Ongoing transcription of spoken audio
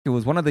It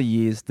was one of the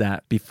years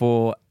that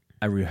before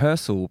a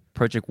rehearsal,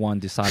 Project One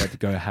decided to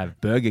go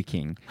have Burger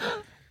King.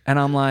 And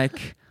I'm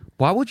like,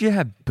 why would you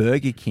have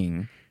Burger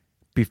King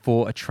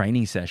before a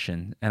training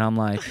session? And I'm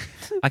like,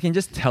 I can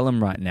just tell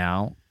him right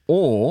now,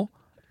 or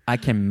I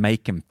can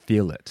make him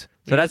feel it.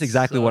 So that's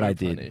exactly what I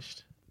did.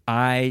 Punished.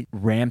 I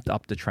ramped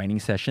up the training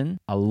session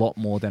a lot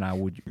more than I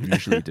would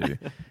usually do.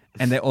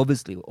 And they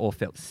obviously all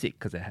felt sick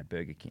because they had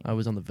Burger King. I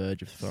was on the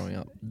verge of throwing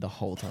up the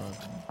whole time.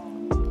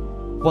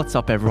 What's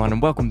up, everyone,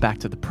 and welcome back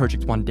to the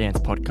Project One Dance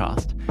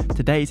podcast.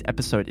 Today's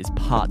episode is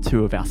part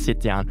 2 of our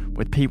sit-down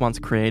with P1's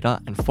creator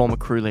and former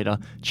crew leader,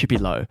 Chippy.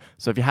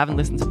 So if you haven't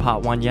listened to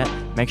part 1 yet,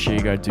 make sure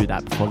you go do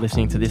that before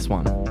listening to this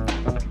one.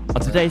 On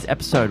today's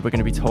episode, we're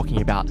going to be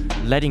talking about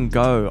letting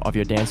go of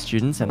your dance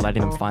students and letting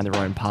them find their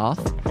own path,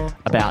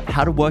 about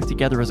how to work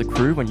together as a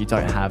crew when you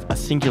don't have a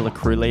singular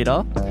crew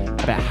leader,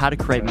 about how to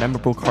create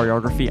memorable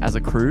choreography as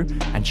a crew,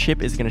 and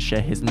Chip is going to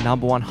share his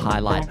number 1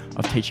 highlight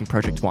of teaching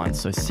Project One.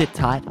 So sit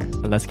tight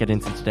and let's get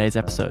into today's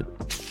episode.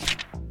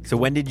 So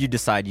when did you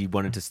decide you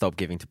wanted to stop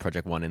giving to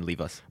Project One and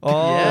leave us?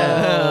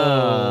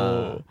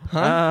 Oh.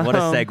 Huh? What a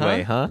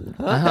segue, huh?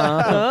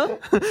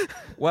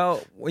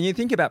 Well, when you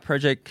think about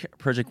Project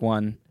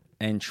One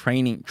and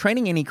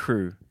training any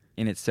crew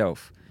in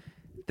itself,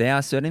 there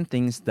are certain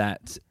things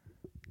that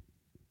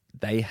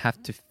they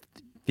have to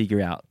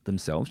figure out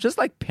themselves. Just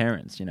like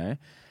parents, you know.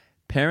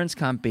 Parents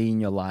can't be in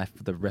your life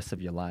for the rest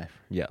of your life.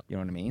 Yeah. You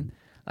know what I mean?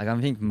 Like,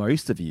 I think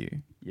most of you,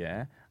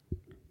 are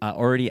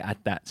already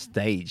at that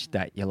stage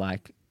that you're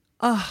like,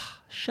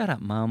 shut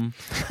up, Mum.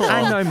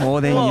 I know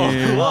more than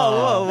you.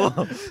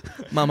 Whoa.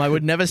 Mum, I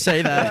would never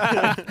say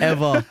that,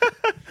 ever.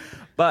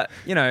 But,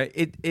 you know,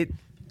 it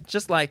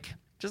just like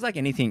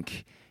anything,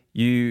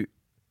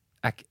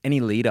 like any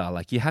leader,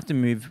 like you have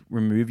to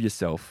remove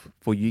yourself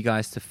for you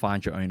guys to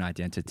find your own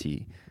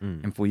identity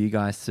and for you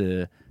guys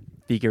to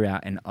figure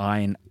out and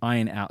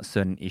iron out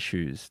certain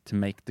issues to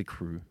make the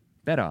crew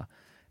better.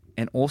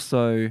 And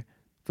also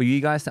for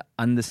you guys to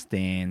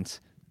understand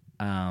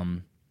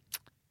how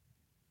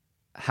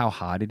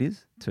hard it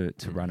is to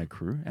run a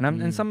crew.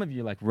 And some of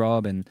you like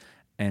Rob and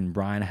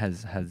Brian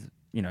has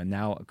you know,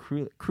 now a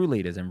crew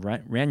leaders and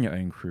ran your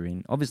own crew.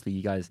 And obviously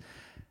you guys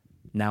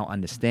now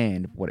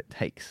understand what it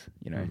takes,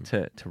 you know,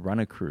 to run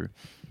a crew.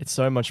 It's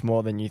so much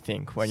more than you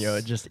think when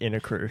you're just in a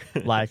crew.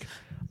 Like,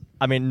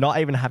 I mean, not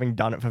even having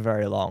done it for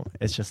very long,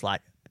 it's just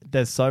like,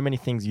 there's so many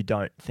things you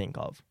don't think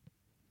of.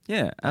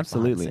 Yeah, Like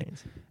absolutely.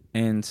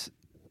 And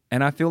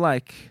I feel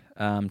like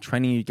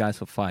training you guys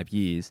for 5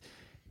 years,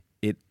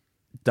 it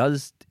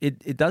does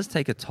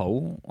take a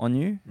toll on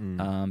you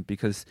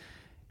because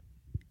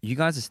you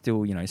guys are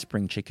still, you know,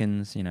 spring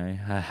chickens, you know,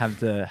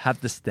 have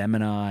the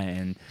stamina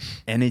and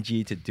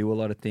energy to do a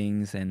lot of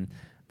things, and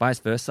vice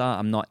versa.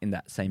 I'm not in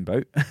that same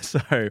boat.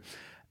 So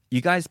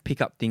you guys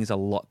pick up things a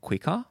lot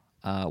quicker.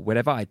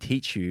 Whatever I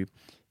teach you,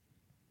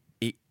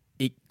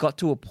 it got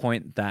to a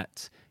point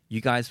that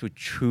you guys were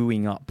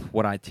chewing up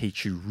what I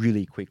teach you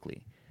really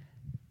quickly.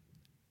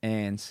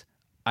 And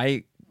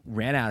I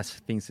ran out of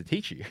things to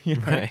teach you, you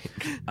know? Right.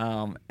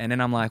 And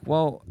then I'm like,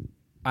 well,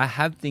 I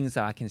have things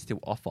that I can still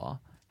offer.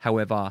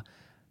 However,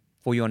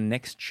 for your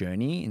next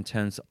journey in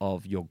terms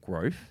of your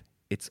growth,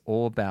 it's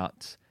all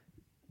about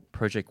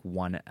Project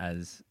One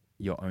as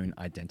your own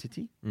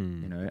identity,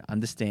 you know,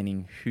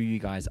 understanding who you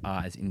guys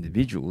are as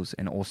individuals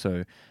and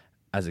also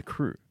as a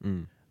crew.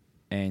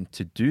 And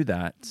to do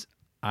that,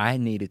 I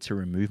needed to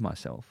remove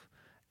myself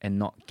and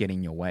not get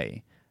in your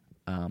way.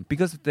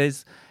 Because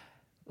there's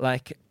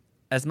like,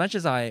 as much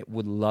as I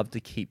would love to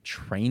keep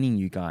training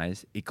you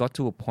guys, it got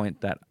to a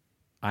point that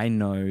I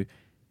know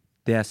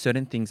there are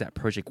certain things that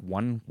Project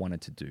One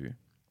wanted to do,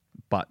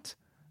 but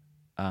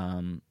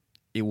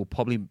it will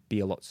probably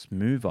be a lot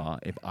smoother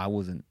if I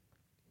wasn't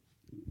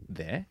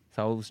there.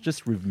 So I was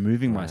just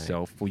removing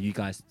myself for you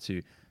guys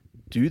to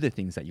do the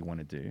things that you want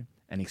to do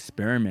and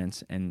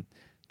experiment and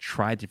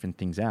try different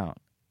things out.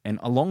 And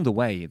along the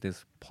way,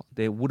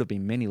 there would have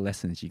been many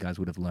lessons you guys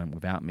would have learned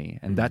without me.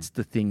 And that's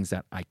the things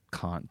that I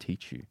can't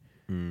teach you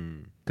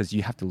because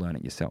you have to learn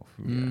it yourself.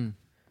 And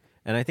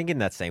I think in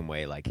that same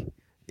way, like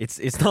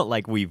it's not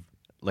like we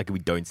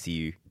don't see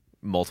you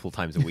multiple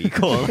times a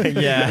week or like, you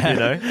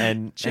know,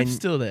 and Chip's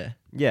still there.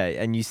 Yeah,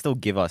 and you still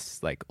give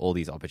us like all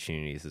these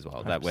opportunities as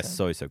well 100%. That we're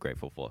so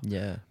grateful for.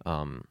 Yeah.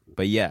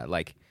 But yeah,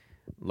 like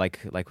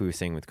we were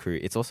saying with crew,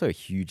 it's also a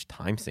huge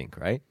time sink,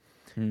 right?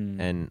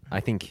 And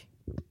I think,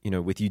 you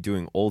know, with you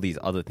doing all these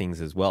other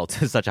things as well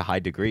to such a high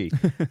degree,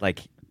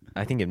 like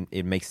I think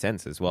it makes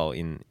sense as well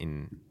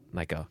in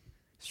like a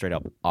straight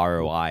up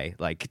ROI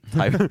like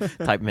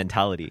type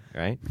mentality,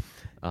 right?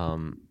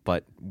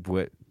 But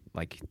we're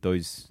like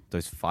those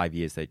 5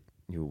 years that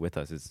you were with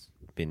us has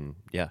been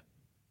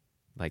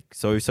like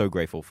so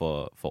grateful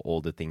for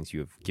all the things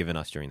you have given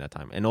us during that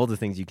time and all the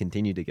things you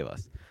continue to give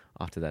us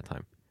after that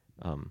time.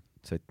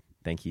 So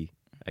thank you,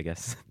 I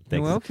guess.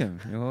 You're welcome.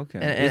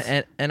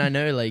 And I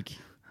know, like,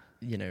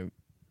 you know,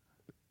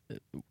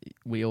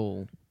 we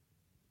all,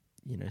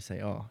 you know,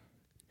 say, oh,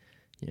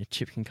 you know,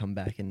 Chip can come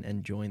back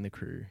and join the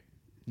crew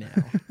now.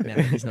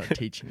 Now he's not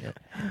teaching it.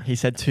 He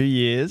said 2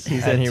 years,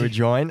 and he would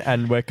join,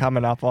 and we're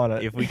coming up on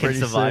it. If we can pretty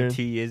survive soon.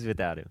 2 years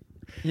without him.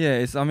 Yeah,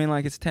 it's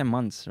 10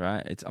 months,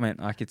 right? It's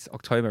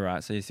October,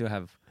 right? So you still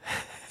have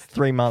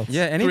 3 months.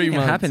 yeah, anything 3 can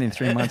months. happen in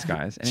 3 months,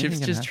 guys. Anything Chip's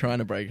can just happen. trying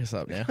to break us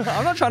up now.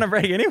 I'm not trying to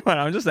break anyone.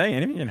 I'm just saying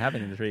anything can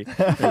happen in three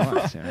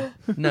months. You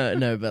know?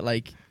 No, but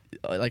like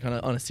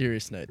on a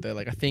serious note though,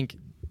 like I think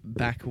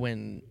back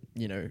when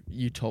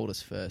you told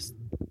us first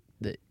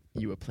that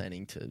you were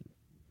planning to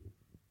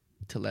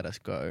let us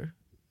go,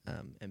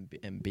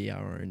 and be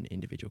our own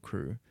individual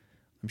crew,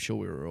 I'm sure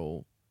we were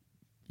all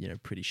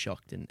pretty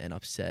shocked and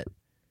upset,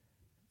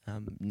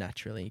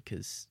 naturally,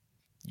 because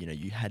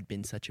you had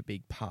been such a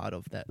big part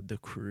of the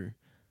crew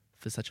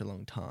for such a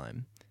long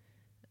time,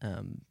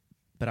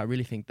 but I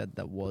really think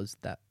that was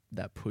that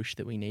push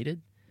that we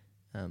needed.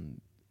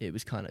 It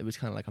was kind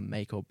of like a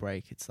make or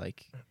break. It's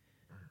like,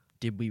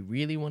 did we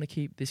really want to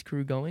keep this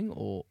crew going,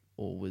 or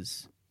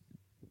was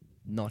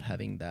not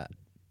having that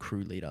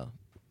crew leader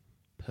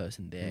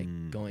person there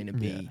going to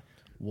be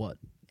what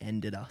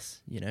ended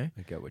us? I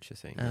get what you're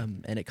saying.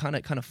 And it kind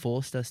of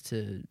forced us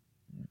to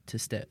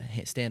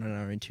stand on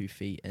our own 2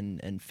 feet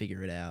and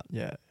figure it out.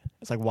 Yeah.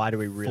 It's like, why do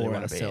we really for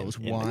want to be ourselves?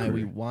 in the Why crew?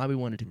 we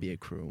wanted to be a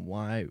crew, and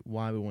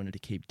why we wanted to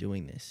keep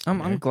doing this.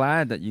 I'm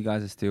glad that you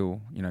guys are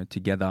still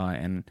together,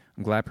 and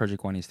I'm glad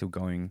Project One is still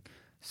going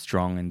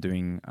strong and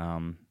doing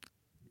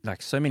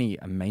like so many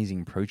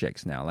amazing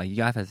projects now. Like, you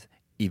guys have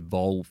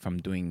evolved from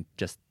doing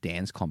just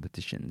dance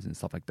competitions and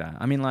stuff like that.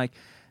 I mean, like,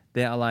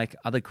 there are like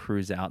other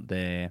crews out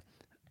there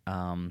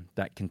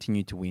that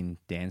continue to win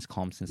dance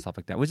comps and stuff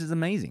like that, which is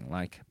amazing.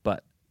 Like,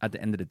 but at the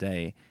end of the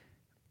day,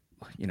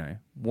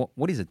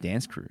 what is a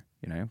dance crew?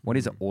 What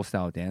is an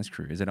all-style dance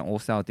crew? Is it an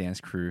all-style dance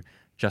crew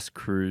just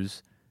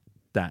crews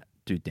that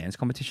do dance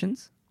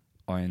competitions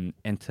or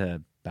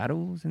enter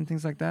battles and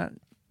things like that?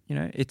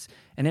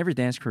 And every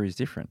dance crew is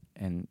different.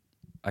 And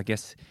I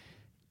guess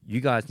you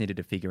guys needed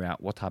to figure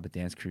out what type of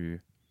dance crew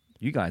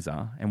you guys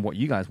are and what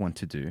you guys want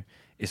to do.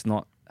 It's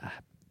not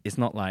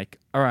like,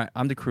 all right,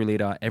 I'm the crew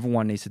leader.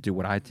 Everyone needs to do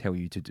what I tell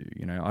you to do.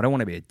 I don't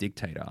want to be a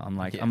dictator. I'm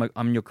like,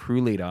 I'm your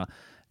crew leader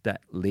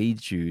that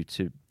leads you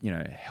to,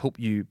 help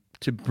you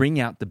to bring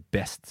out the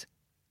best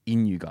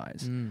in you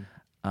guys,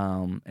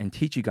 and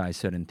teach you guys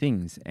certain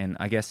things. And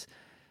I guess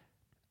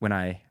when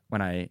I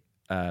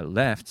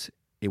left,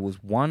 it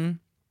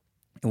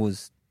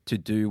was to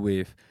do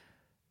with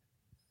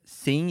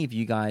seeing if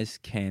you guys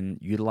can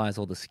utilize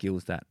all the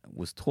skills that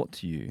was taught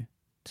to you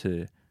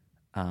to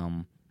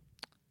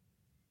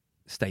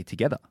stay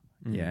together.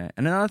 Yeah.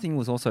 And another thing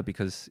was also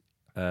because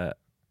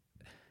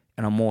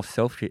in a more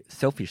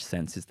selfish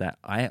sense is that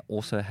I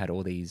also had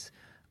all these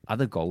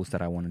other goals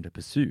that I wanted to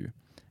pursue.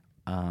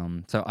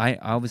 So I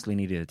obviously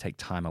needed to take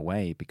time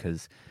away,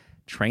 because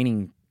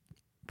training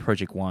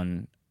Project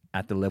One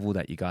at the level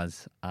that you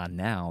guys are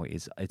now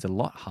it's a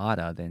lot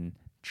harder than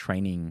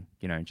training,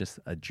 just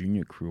a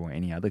junior crew or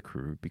any other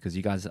crew, because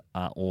you guys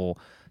are all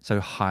so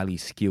highly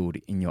skilled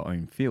in your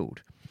own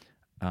field.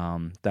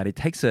 That it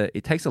takes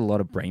a lot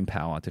of brain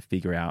power to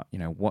figure out,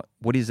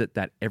 what is it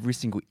that every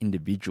single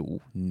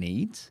individual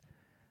needs,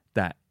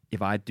 that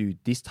if I do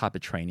this type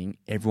of training,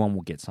 everyone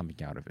will get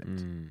something out of it,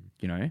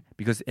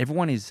 because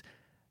everyone is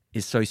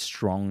so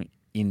strong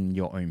in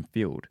your own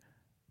field.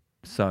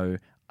 So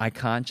I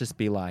can't just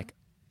be like,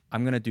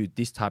 I'm going to do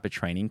this type of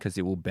training because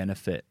it will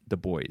benefit the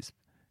boys.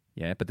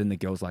 Yeah. But then the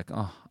girl's like,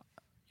 oh,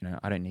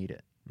 I don't need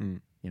it,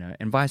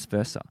 and vice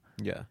versa.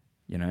 Yeah.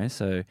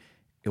 So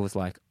it was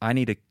like, I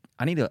need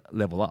to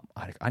level up.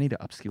 I need to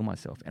upskill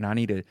myself, and I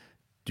need to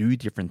do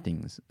different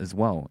things as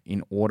well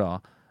in order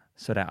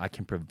so that I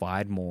can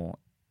provide more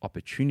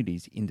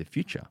opportunities in the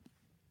future.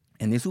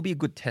 And this will be a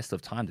good test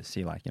of time to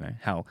see, like,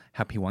 how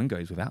P1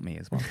 goes without me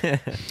as well.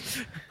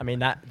 I mean,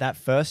 that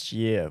first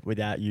year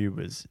without you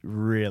was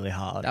really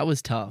hard. That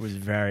was tough. It was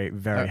very,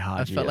 very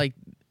hard. I felt like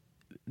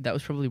that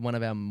was probably one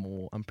of our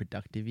more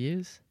unproductive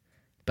years,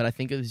 but I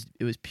think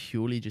it was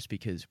purely just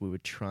because we were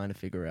trying to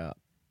figure out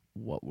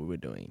what we were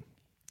doing.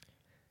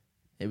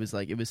 It was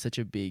such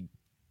a big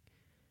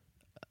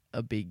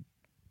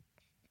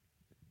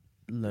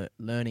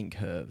learning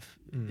curve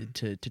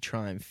to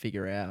try and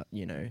figure out,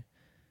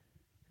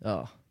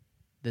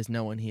 there's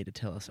no one here to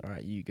tell us, all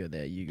right, you go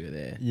there.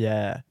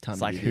 Yeah. Time It's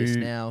to like do this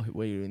now.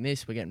 We're doing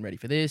this. We're getting ready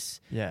for this.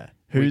 Yeah.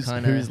 We Who's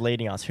kinda-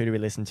 leading us? Who do we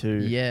listen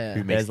to? Yeah.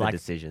 Who makes the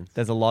decisions?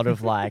 There's a lot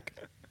of like,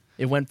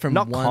 It went from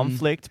not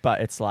conflict,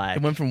 but it's like,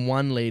 It went from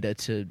one leader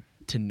to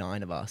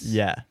 9 of us.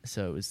 yeah.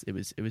 So it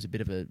was a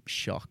bit of a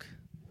shock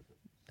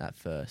at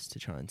first to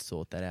try and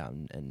sort that out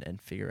and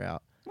figure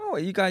out. Well,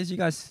 you guys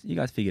figured it out. You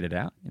guys figured it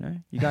out.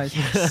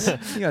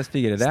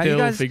 Still You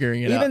guys,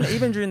 figuring it out.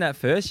 Even during that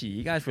first year,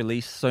 you guys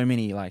released so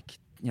many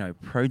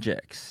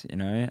projects.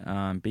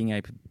 Being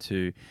able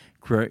to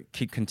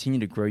continue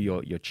to grow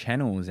your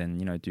channels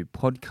and do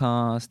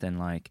podcasts and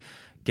like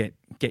get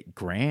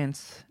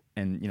grants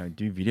and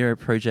do video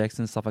projects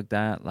and stuff like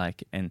that.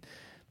 Like, and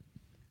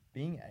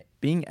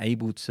being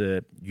able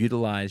to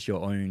utilize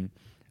your own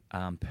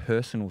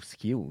personal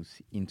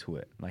skills into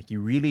it. Like you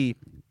really,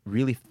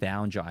 really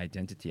found your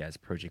identity as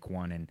Project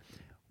One and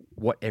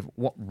what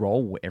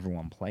role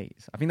everyone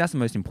plays. I think that's the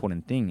most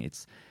important thing.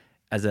 It's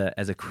as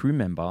a crew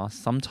member,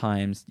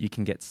 sometimes you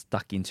can get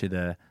stuck into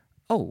the,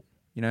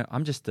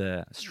 I'm just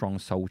a strong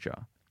soldier,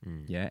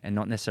 and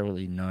not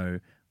necessarily know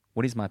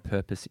what is my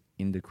purpose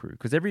in the crew.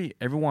 Because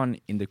everyone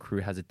in the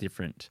crew has a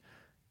different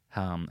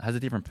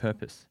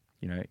purpose.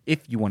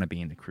 If you want to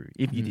be in the crew,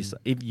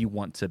 if you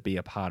want to be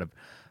a part of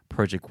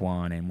Project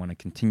One and want to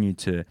continue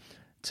to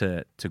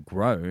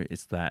grow,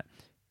 it's that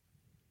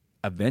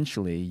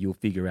eventually you'll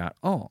figure out,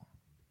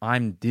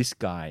 I'm this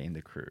guy in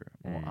the crew,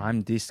 or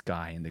I'm this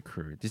guy in the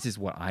crew. This is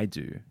what I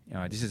do.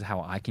 This is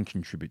how I can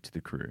contribute to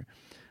the crew.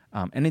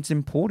 And it's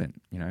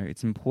important,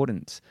 it's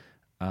important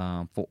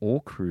for all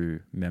crew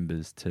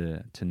members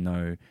to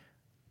know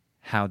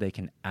how they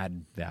can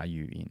add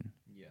value in,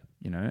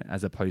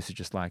 as opposed to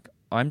just like,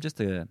 I'm just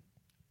a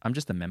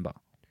member.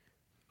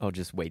 I'll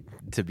just wait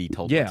to be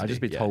told. Yeah, I'll just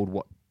be told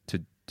what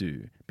to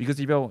do. Because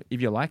if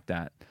you're like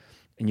that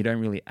and you don't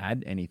really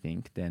add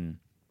anything, then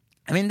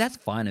I mean that's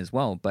fine as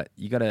well. But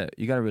you gotta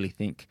really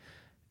think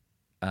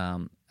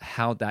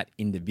how that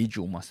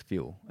individual must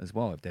feel as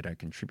well if they don't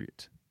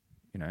contribute.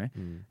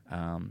 And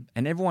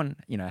everyone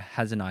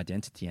has an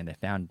identity and they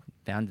found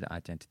an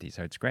identity,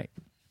 so it's great.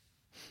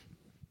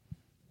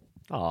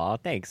 Aw,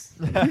 thanks.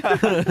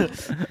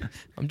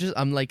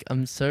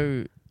 I'm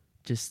so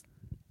just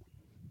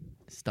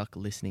stuck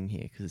listening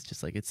here because it's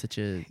just like it's such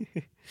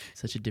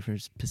a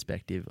different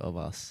perspective of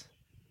us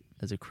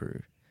as a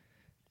crew,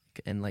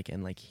 and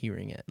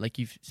hearing it. Like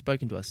you've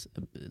spoken to us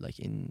like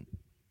in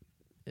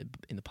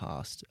the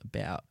past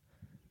about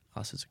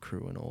us as a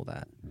crew and all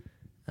that,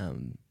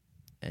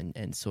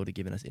 and sort of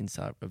given us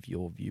insight of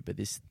your view. But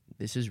this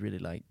is really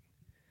like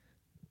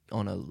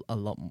on a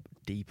lot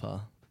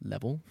deeper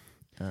level.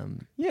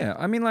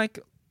 I mean, like,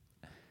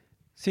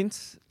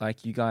 since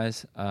like you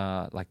guys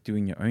are like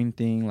doing your own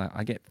thing, like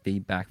I get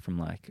feedback from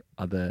like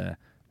other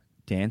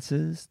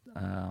dancers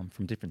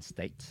from different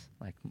states,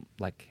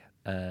 like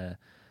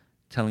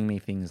telling me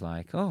things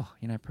like,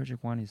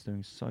 Project One is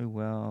doing so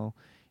well.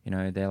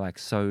 They're like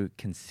so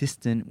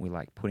consistent with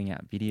like putting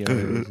out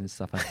videos and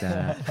stuff like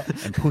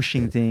that and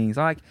pushing things.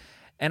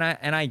 And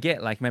I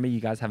get like maybe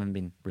you guys haven't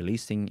been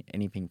releasing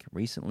anything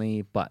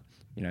recently, but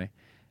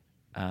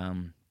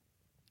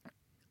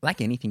like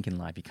anything in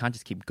life, you can't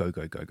just keep go.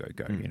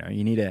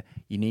 You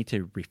need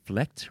to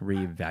reflect,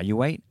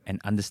 reevaluate, and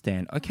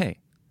understand. Okay,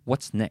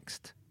 what's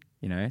next?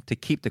 To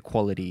keep the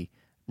quality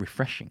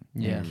refreshing,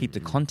 keep the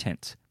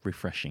content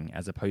refreshing,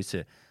 as opposed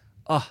to,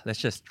 let's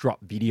just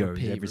drop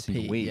videos every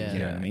single week. You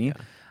know what I mean?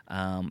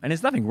 Yeah. And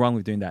there's nothing wrong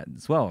with doing that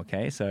as well.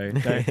 Okay, so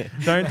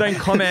don't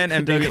comment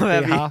and be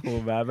harmful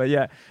about it. But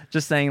yeah,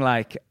 just saying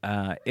like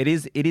it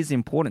is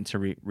important to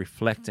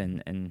reflect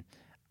and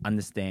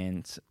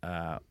understand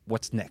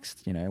what's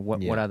next.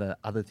 What are the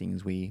other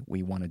things we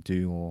want to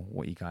do, or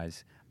what you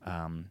guys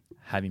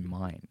have in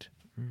mind.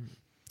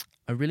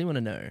 I really want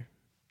to know,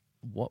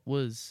 what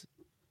was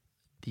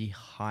the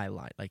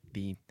highlight, like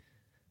the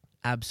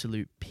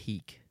absolute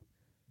peak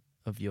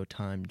of your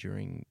time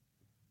during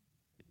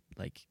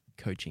like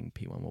coaching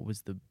P1? What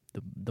was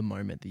the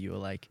moment that you were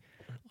like,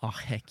 oh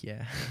heck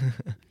yeah?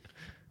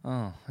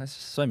 There's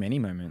so many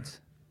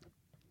moments.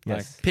 Yes.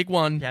 Like, pick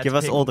one. Give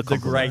us all the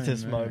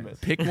greatest moment.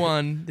 Pick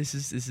one. This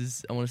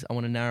is. I want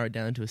to narrow it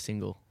down to a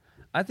single.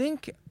 I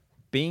think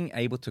being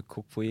able to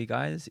cook for you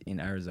guys in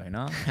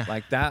Arizona,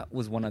 like that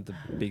was one of the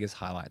biggest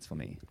highlights for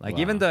me. Like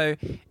even though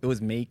it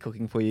was me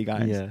cooking for you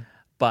guys,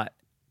 but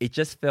it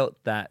just felt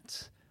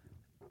that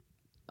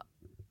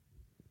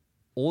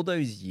all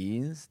those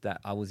years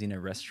that I was in a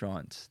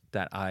restaurant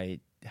that I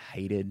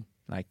hated,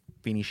 like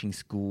finishing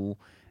school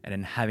and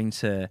then having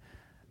to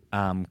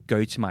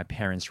go to my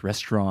parents'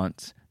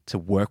 restaurant to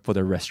work for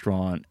the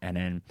restaurant, and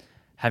then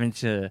having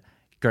to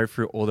go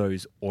through all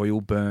those oil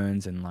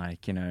burns and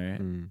like,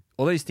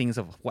 all those things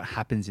of what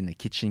happens in the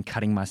kitchen,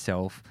 cutting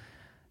myself,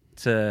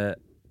 to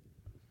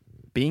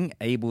being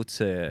able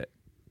to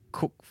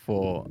cook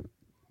for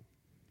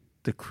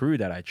the crew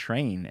that I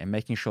train and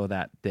making sure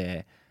that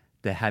they're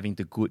having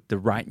the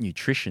right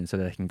nutrition so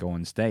that they can go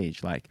on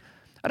stage. Like,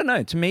 I don't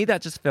know, to me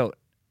that just felt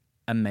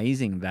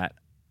amazing that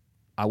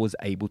I was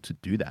able to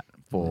do that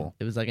for.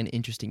 It was like an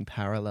interesting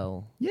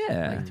parallel.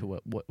 Yeah. Like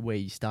to where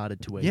you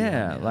started to where you are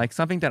now. Like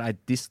something that I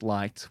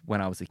disliked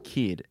when I was a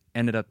kid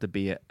ended up to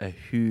be a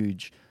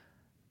huge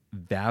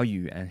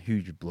value and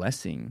huge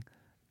blessing,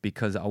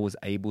 because I was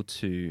able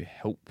to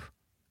help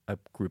a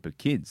group of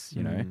kids,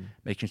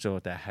 making sure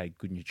that they had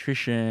good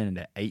nutrition and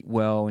they ate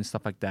well and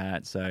stuff like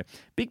that. So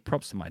big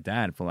props to my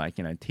dad for like,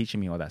 teaching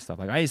me all that stuff.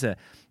 Like I used to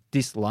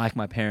dislike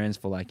my parents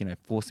for like,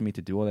 forcing me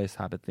to do all those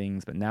type of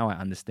things, but now I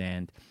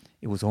understand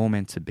it was all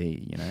meant to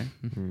be,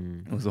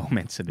 It was all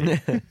meant to be.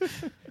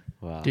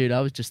 Wow. Dude, I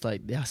was just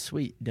like, yeah,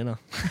 sweet dinner.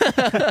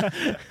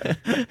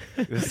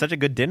 It was such a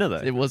good dinner though.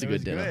 It was a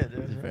good dinner. Good. It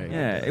was very good.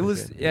 Yeah, it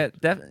was.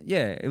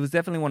 It was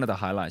definitely one of the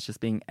highlights.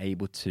 Just being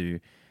able to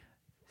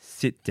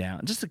sit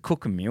down, just to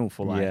cook a meal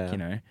for like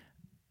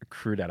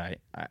crew that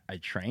I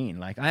train.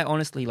 Like I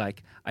honestly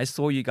like I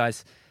saw you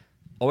guys.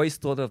 Always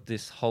thought of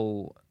this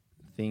whole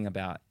thing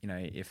about, you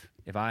know, if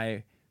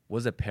I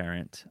was a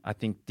parent, I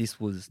think this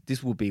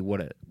will be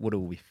what it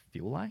will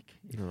feel like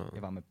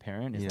if I'm a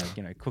parent. It's like,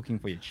 you know, cooking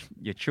for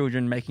your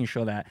children, making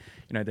sure that,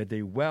 you know, they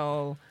do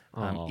well,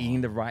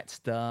 eating the right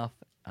stuff,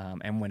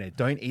 and when they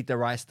don't eat the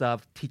right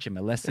stuff, teach them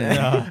a lesson.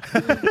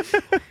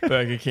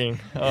 Burger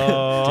King.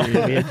 Oh,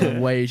 Dude, we had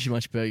way too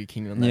much Burger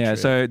King on that trip.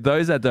 So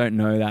those that don't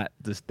know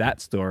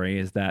that story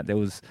is that there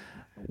was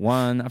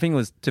one, I think it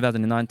was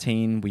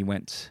 2019. We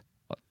went.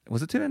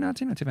 Was it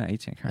 2019 or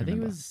 2018? I can't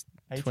remember. it was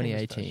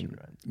 2018.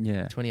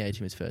 Yeah.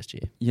 2018 was first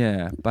year.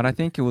 Yeah, but I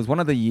think it was one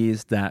of the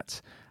years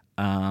that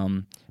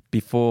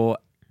before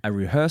a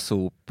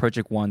rehearsal,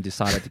 Project One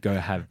decided to go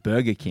have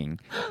Burger King.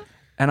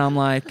 And I'm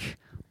like,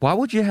 why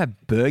would you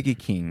have Burger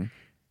King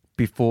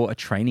before a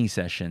training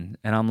session?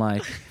 And I'm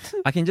like,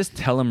 I can just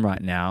tell them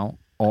right now,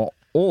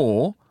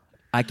 or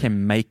I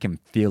can make them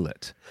feel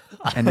it.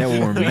 And they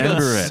will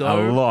remember it a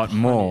lot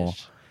more.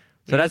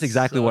 So that's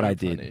exactly what I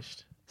did.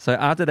 So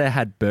after they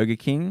had Burger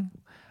King,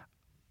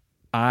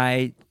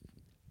 I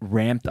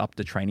ramped up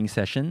the training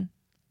session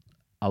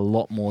a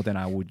lot more than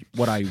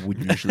what I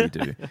would usually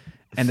do.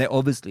 And they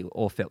obviously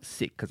all felt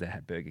sick because they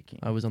had Burger King.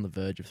 I was on the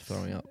verge of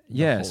throwing up.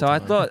 Yeah, so I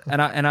thought, and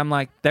I'm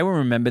like, they will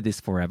remember this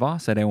forever,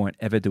 so they won't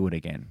ever do it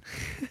again.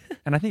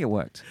 And I think it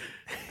worked.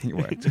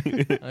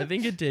 I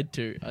think it did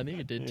too.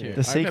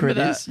 The secret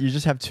is you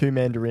just have 2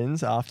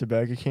 mandarins after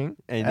Burger King,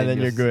 and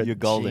then you're good. You're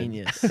golden.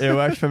 Genius. It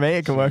worked for me.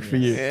 It can work for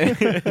you.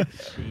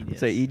 Genius.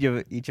 So eat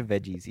your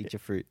veggies, eat your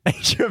fruit,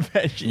 Eat your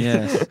veggies.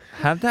 Yes.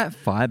 Have that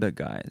fiber,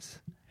 guys.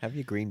 have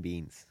your green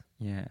beans.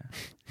 Yeah.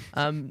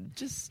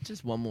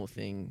 Just one more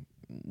thing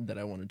that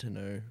I wanted to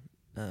know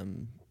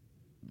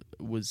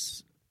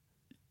was,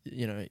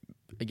 you know,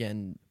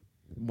 again,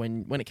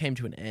 when it came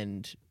to an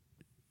end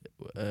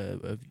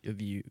of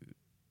you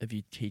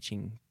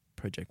teaching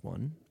Project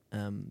One,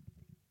 and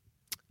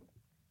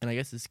I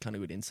guess this is kind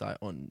of good insight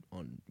on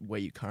where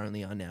you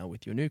currently are now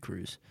with your new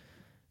crews.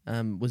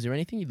 Was there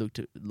anything you looked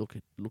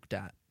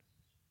at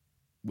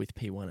with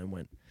P1 and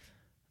went,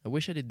 I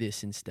wish I did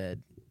this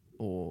instead,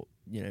 or,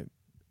 you know,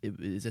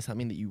 is there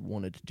something that you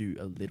wanted to do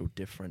a little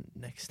different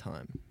next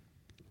time?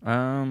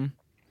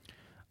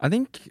 I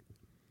think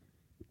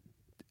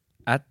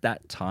at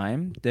that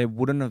time there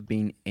wouldn't have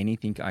been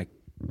anything I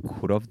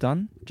could have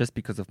done just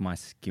because of my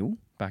skill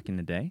back in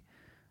the day.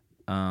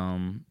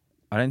 I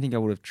don't think I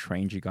would have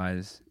trained you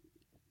guys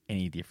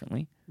any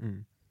differently.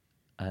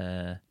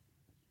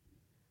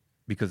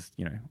 Because,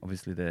 you know,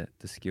 obviously the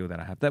skill that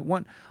I have. That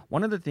one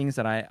of the things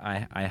that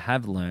I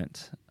have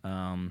learnt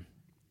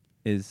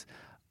is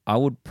I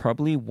would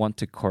probably want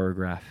to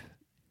choreograph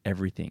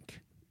everything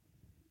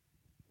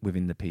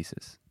within the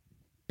pieces,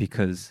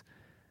 because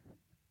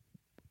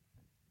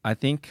I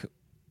think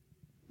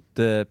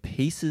the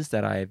pieces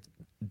that I've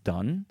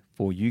done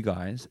for you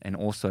guys and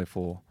also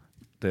for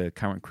the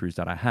current crews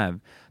that I have,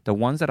 the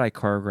ones that I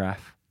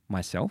choreograph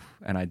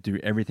myself and I do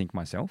everything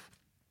myself,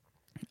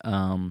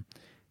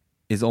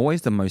 is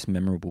always the most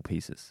memorable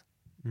pieces.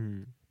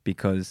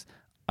 Because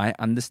I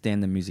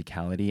understand the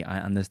musicality, I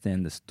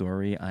understand the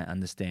story, I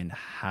understand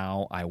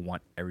how I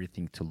want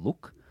everything to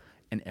look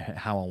and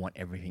how I want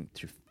everything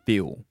to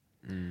feel.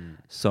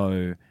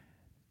 So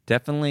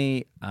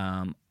definitely,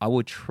 I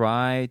would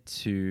try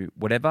to,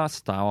 whatever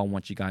style I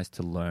want you guys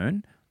to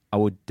learn, I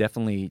would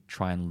definitely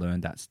try and learn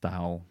that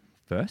style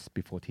first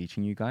before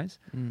teaching you guys,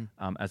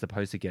 as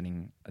opposed to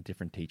getting a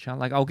different teacher.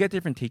 Like, I'll get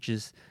different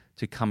teachers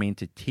to come in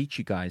to teach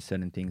you guys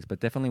certain things, but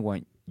definitely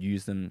won't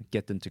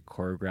get them to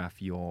choreograph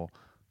your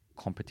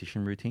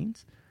competition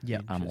routines.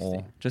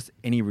 Or just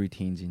any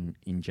routines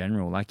in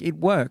general. Like, it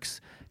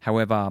works.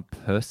 However,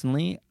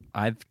 personally,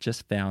 I've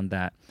just found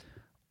that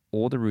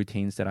all the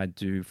routines that I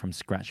do from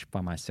scratch by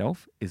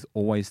myself is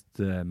always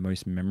the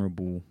most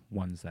memorable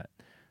ones that,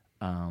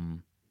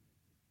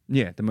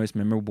 the most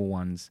memorable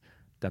ones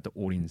that the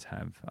audience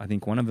have. I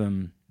think one of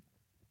them,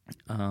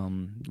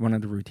 one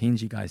of the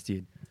routines you guys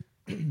did,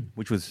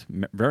 which was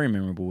very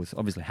memorable, was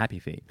obviously Happy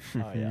Feet.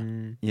 Oh, yeah.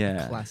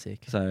 Yeah.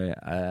 Classic. So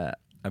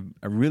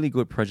a really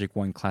good Project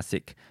One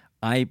classic.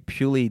 I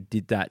purely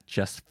did that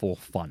just for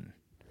fun,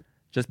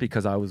 just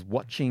because I was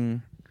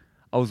watching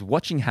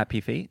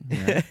Happy Feet, you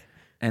know,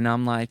 and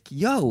I'm like,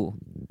 yo,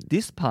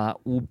 this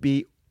part will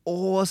be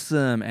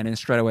awesome. And then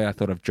straight away I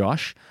thought of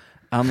Josh.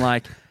 I'm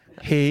like,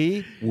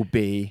 he will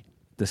be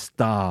the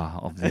star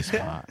of this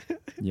part.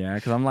 Yeah,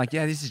 because I'm like,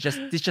 yeah, this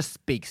just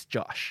speaks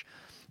Josh.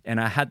 And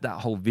I had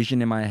that whole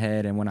vision in my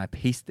head. And when I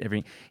pieced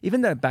everything,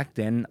 even though back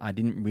then I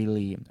didn't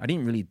really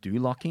do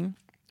locking,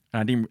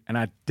 and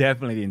I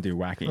definitely didn't do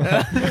whacking.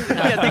 Yeah,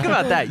 think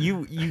about that.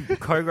 You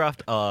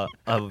choreographed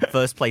a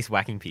first place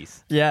whacking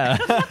piece. Yeah.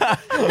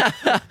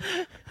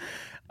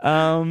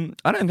 I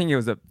don't think it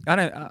was I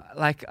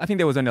think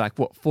there was only like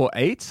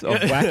 4/8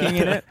 of whacking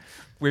in it,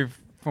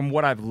 from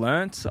what I've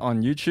learnt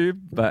on YouTube.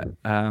 But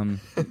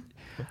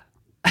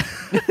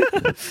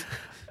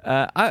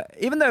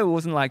even though it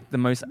wasn't like the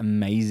most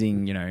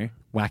amazing, you know,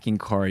 whacking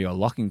choreo or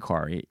locking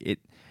choreo,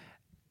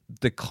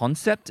 the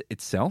concept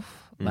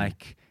itself,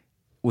 like,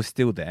 was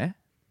still there,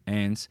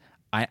 and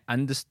I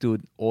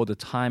understood all the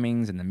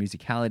timings and the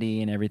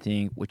musicality and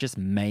everything, which just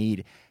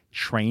made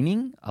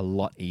training a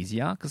lot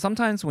easier. Because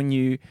sometimes when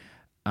you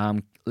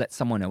let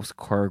someone else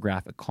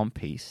choreograph a comp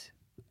piece,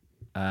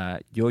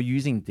 you're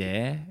using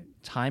their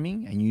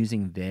timing and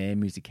using their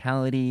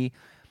musicality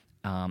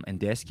and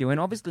their skill. And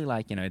obviously,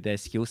 like, you know, their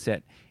skill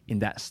set in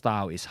that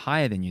style is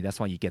higher than you. That's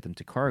why you get them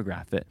to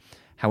choreograph it.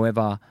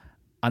 However,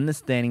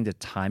 understanding the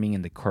timing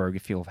and the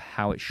choreography of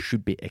how it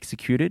should be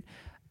executed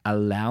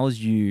allows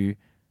you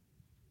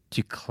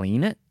to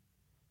clean it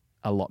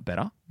a lot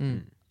better,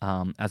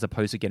 as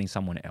opposed to getting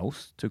someone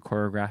else to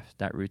choreograph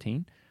that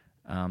routine.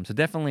 So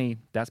definitely,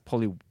 that's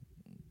probably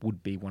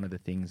would be one of the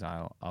things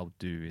I'll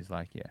do is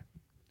like,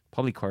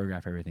 probably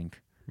choreograph everything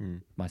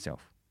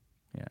myself.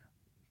 Yeah.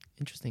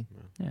 Interesting.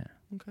 Yeah.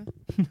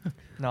 Okay.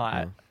 No,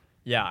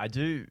 I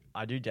do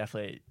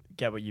definitely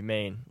get what you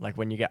mean. Like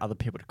when you get other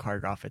people to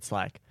choreograph, it's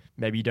like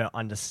maybe you don't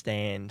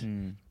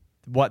understand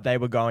what they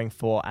were going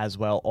for as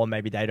well, or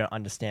maybe they don't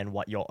understand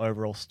what your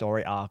overall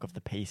story arc of the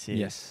piece is.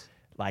 Yes.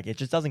 Like it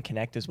just doesn't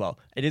connect as well.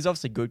 It is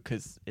obviously good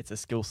because it's a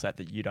skill set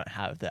that you don't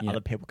have that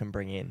other people can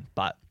bring in.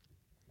 But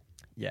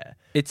yeah,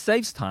 it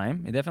saves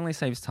time. It definitely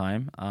saves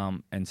time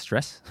and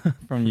stress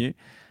from you.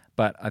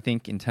 But I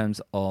think in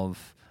terms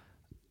of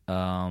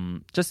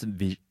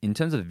in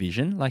terms of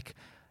vision, like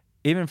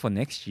even for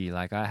next year,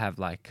 like I have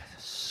like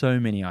so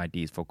many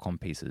ideas for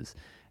comp pieces,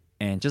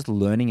 and just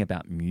learning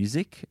about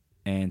music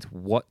and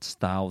what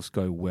styles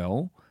go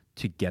well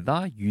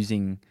together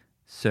using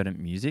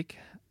certain music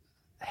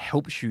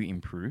helps you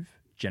improve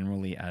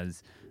generally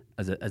as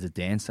a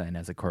dancer and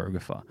as a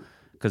choreographer.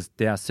 Because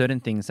there are certain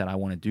things that I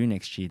want to do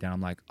next year that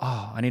I'm like,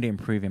 I need to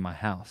improve in my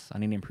house. I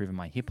need to improve in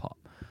my hip hop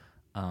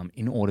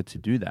in order to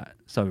do that.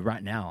 So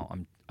right now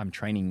I'm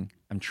training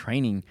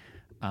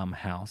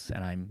house,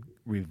 and I'm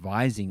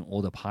revising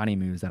all the party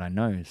moves that I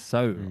know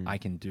so I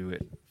can do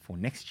it for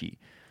next year.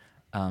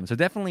 So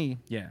definitely,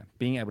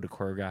 being able to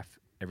choreograph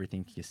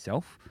everything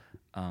yourself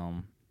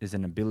is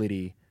an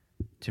ability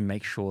to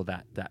make sure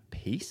that that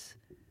piece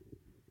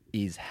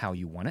is how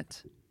you want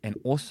it, and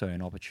also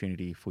an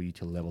opportunity for you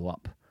to level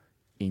up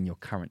in your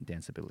current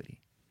dance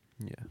ability.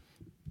 Yeah.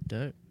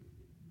 Dope.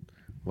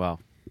 Wow.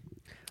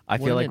 I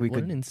feel like we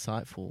could. What an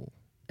insightful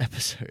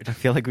episode. I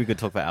feel like we could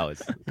talk for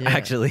hours, Yeah.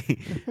 actually.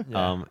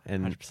 Yeah,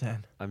 and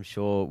 100%. I'm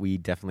sure we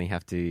definitely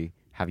have to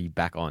have you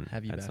back on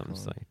Have you at back some on.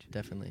 stage.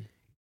 Definitely.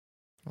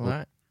 All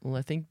right. Well,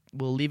 I think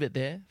we'll leave it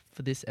there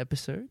for this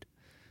episode.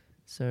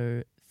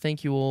 So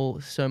thank you all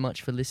so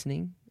much for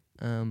listening.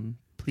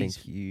 Please,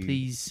 Thank you.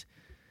 please.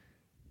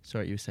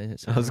 Sorry, you were saying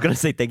it. I was going to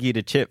say thank you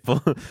to Chip for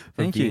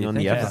Thank being you. on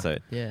Thank the you.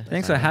 episode. Yeah.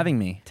 Thanks for having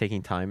me.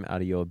 Taking time out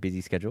of your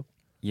busy schedule.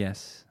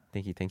 Yes.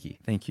 Thank you. Thank you.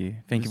 It Thank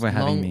you was for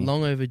having me.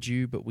 Long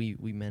overdue, but we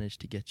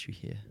managed to get you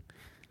here.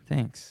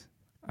 Thanks.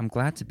 I'm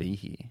glad to be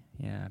here.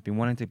 Yeah, I've been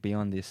wanting to be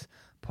on this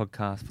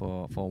podcast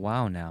for a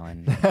while now,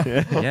 and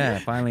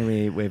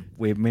finally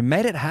we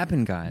made it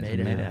happen, guys. Made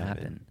We it made it happen.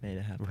 happen. Made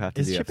it happen. We'll have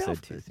to Is do Chip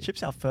episode 2.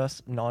 Chip's our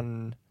first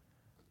non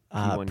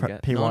P1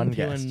 guest. P1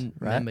 guest, Non-P1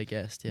 right? member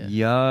guest, yeah.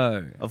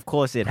 Yo, Of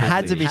course, it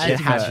Had to be Had Chip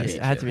to be first. Chip.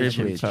 It had to be Chip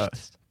privileged.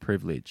 first.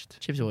 Privileged.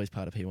 Chip's always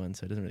part of P1,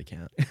 so it doesn't really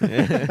count.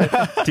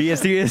 2 years,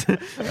 2 years.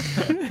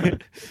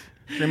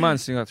 3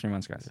 months. You got 3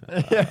 months, guys.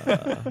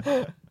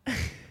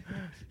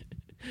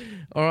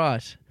 All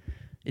right.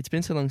 It's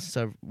been so long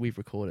since we've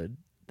recorded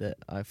that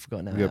I've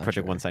forgotten our We got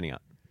Project outro. 1 signing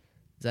up.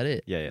 Is that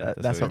it? Yeah.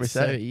 That's what we It's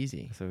say. so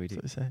easy. That's what we do.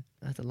 That's what we say.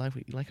 That's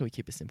like how we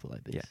keep it simple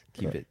like this. Yeah,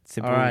 keep it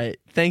simple. All right.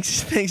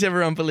 Thanks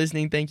everyone for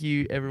listening. Thank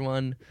you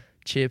everyone.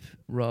 Chip,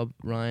 Rob,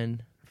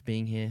 Ryan for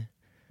being here.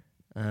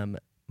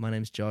 My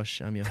name's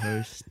Josh. I'm your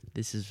host.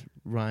 This is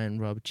Ryan,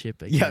 Rob,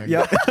 Chip again.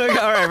 Yep. All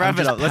right, wrap I'm it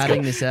just up. Let's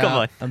padding go. this out. Come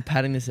on. I'm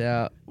padding this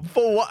out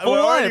For what? For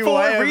what? For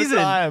what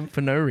reason?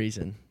 for no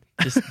reason.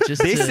 Just This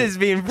to, has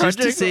been just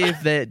to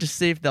Project.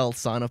 see if they'll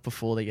sign off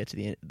before they get to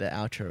the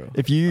outro.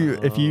 If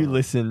you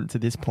listen to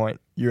this point,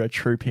 you're a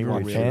true You're a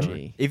P1 real fan.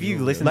 G. If you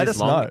You're a listen Let this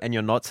us long know. and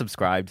you're not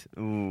subscribed,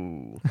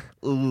 ooh.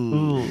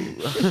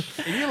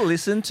 If you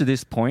listen to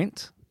this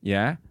point,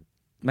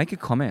 make a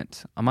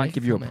comment. I might Make a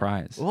give you a comment.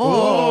 prize.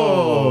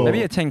 Whoa.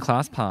 Maybe a 10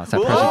 class pass at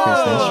Project Whoa,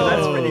 Extension.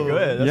 that's pretty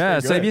good. That's yeah,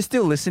 pretty so if good. you're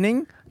still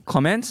listening,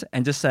 comment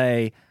and just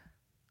say,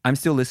 I'm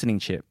still listening,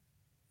 Chip.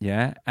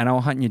 Yeah, and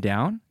I'll hunt you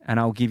down and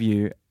I'll give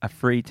you a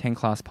free 10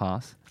 class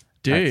pass.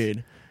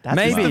 Dude. That's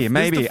Maybe.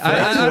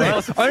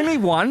 Only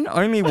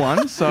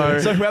one. So,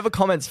 So whoever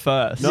comments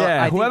first.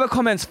 yeah, I think- whoever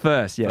comments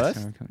first. Yes.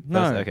 First? No,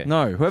 First, okay.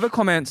 no. Whoever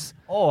comments,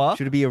 Or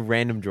Should it be a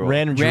random draw?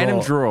 random draw. Random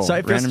draw. So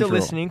if you're Random still draw.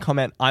 listening,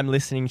 comment, I'm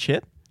listening,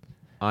 Chip.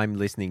 I'm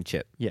listening,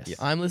 Chip. yes,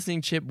 I'm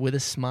listening, Chip, with a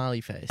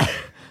smiley face.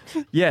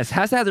 yes.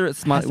 Has to have a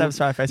smiley. Has to have a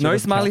smiley face No with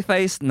a smiley count.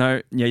 face.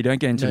 No, yeah, you don't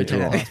get into No the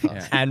draw. 10 class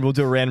pass. And we'll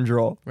do a random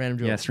draw. Random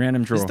draw. Yes,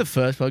 random draw. This is the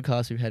first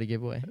podcast we've had a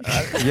giveaway.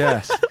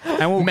 Yes,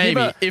 and we'll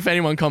Maybe, if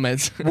anyone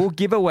comments. We'll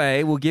give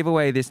away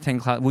this 10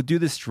 class. We'll do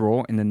this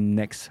draw in the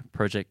next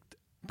Project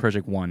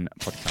 1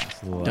 podcast.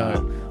 Wow.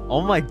 Dope.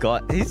 Oh my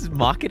god, he's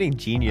marketing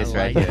genius I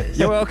right like here. it.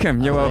 You're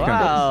welcome. You're welcome.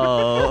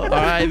 Wow. All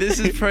right, this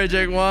is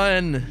Project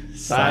One.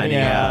 Signing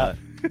out.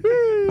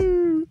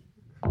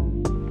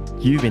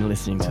 You've been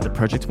listening to the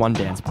Project One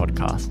Dance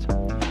podcast.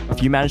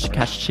 If you managed to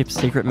catch Chip's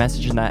secret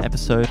message in that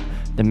episode,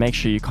 then make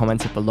sure you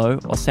comment it below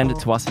or send it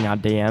to us in our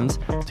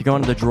DMs to go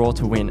into the draw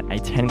to win a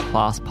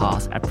 10-class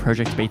pass at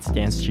Project Beats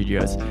Dance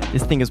Studios.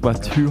 This thing is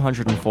worth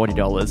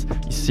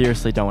 $240. You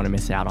seriously don't want to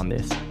miss out on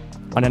this.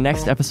 On our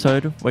next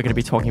episode, we're going to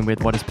be talking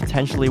with what is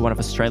potentially one of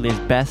Australia's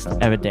best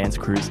ever dance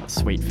crews,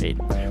 Sweet Feet.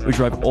 We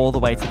drove all the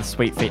way to the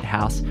Sweet Feet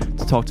house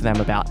to talk to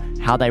them about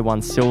how they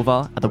won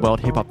silver at the World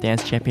Hip Hop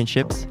Dance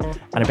Championships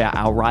and about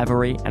our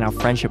rivalry and our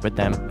friendship with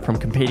them from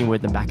competing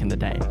with them back in the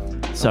day.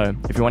 So,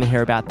 if you want to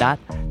hear about that,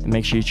 then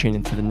make sure you tune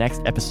into the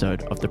next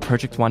episode of the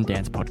Project One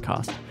Dance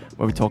podcast,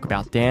 where we talk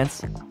about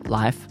dance,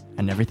 life,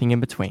 and everything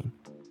in between.